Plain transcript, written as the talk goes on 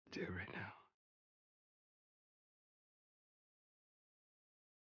do right now.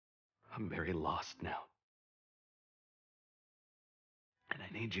 I'm very lost now. And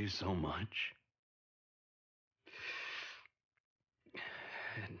I need you so much.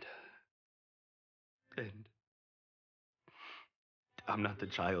 And I'm not the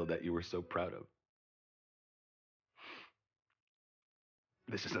child that you were so proud of.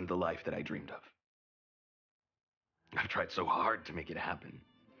 This isn't the life that I dreamed of. I've tried so hard to make it happen.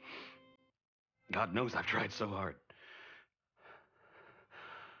 God knows I've tried so hard.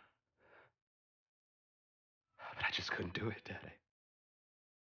 But I just couldn't do it, Daddy.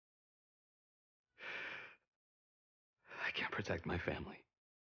 I can't protect my family.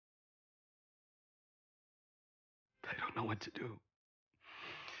 I don't know what to do.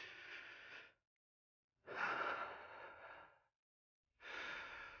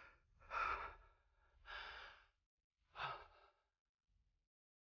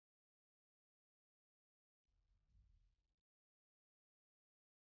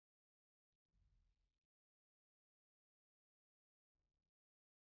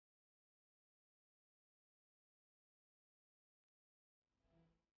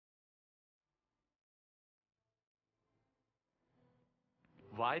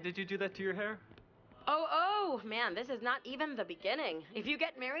 Why did you do that to your hair? Oh, man, this is not even the beginning. If you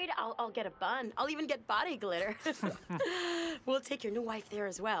get married, I'll get a bun. I'll even get body glitter. We'll take your new wife there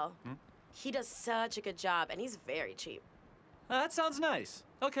as well. He does such a good job, and he's very cheap. That sounds nice.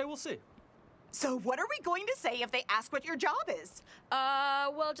 Okay, we'll see. So what are we going to say if they ask what your job is?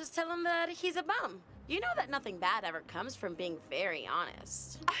 Well, just tell him that he's a bum. You know that nothing bad ever comes from being very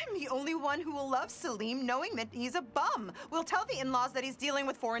honest. I'm the only one who will love Salim knowing that he's a bum. We'll tell the in-laws that he's dealing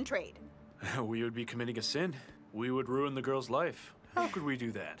with foreign trade. We would be committing a sin. We would ruin the girl's life. How could we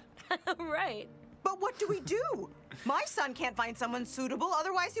do that? Right. But what do we do? My son can't find someone suitable,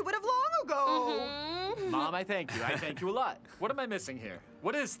 otherwise he would have long ago. Mom, I thank you. I thank you a lot. What am I missing here?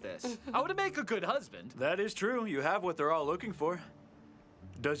 What is this? I would make a good husband. That is true. You have what they're all looking for.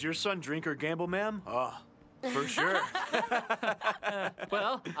 Does your son drink or gamble, ma'am? For sure.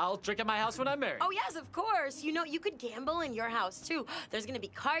 Well, I'll drink at my house when I'm married. Oh, yes, of course. You know, you could gamble in your house, too. There's gonna be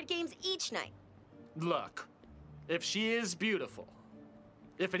card games each night. Look, if she is beautiful,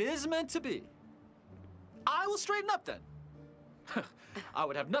 if it is meant to be, I will straighten up then. I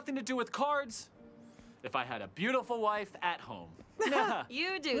would have nothing to do with cards if I had a beautiful wife at home.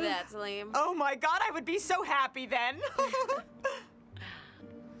 You do that, Salim. Oh my God, I would be so happy then.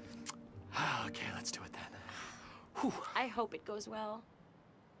 Okay, let's do it then. Whew. I hope it goes well.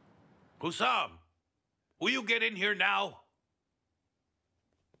 Hussam, will you get in here now?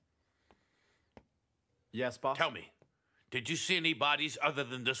 Yes, boss? Tell me, did you see any bodies other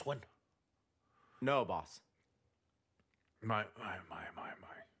than this one? No, boss. My.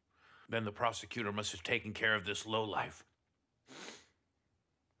 Then the prosecutor must have taken care of this lowlife.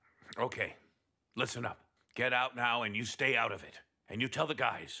 Okay, listen up. Get out now and you stay out of it. And you tell the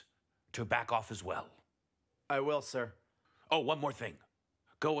guys to back off as well. I will, sir. Oh, one more thing.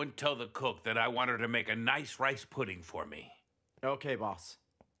 Go and tell the cook that I want her to make a nice rice pudding for me. Okay, boss.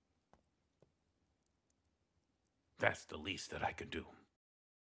 That's the least that I can do.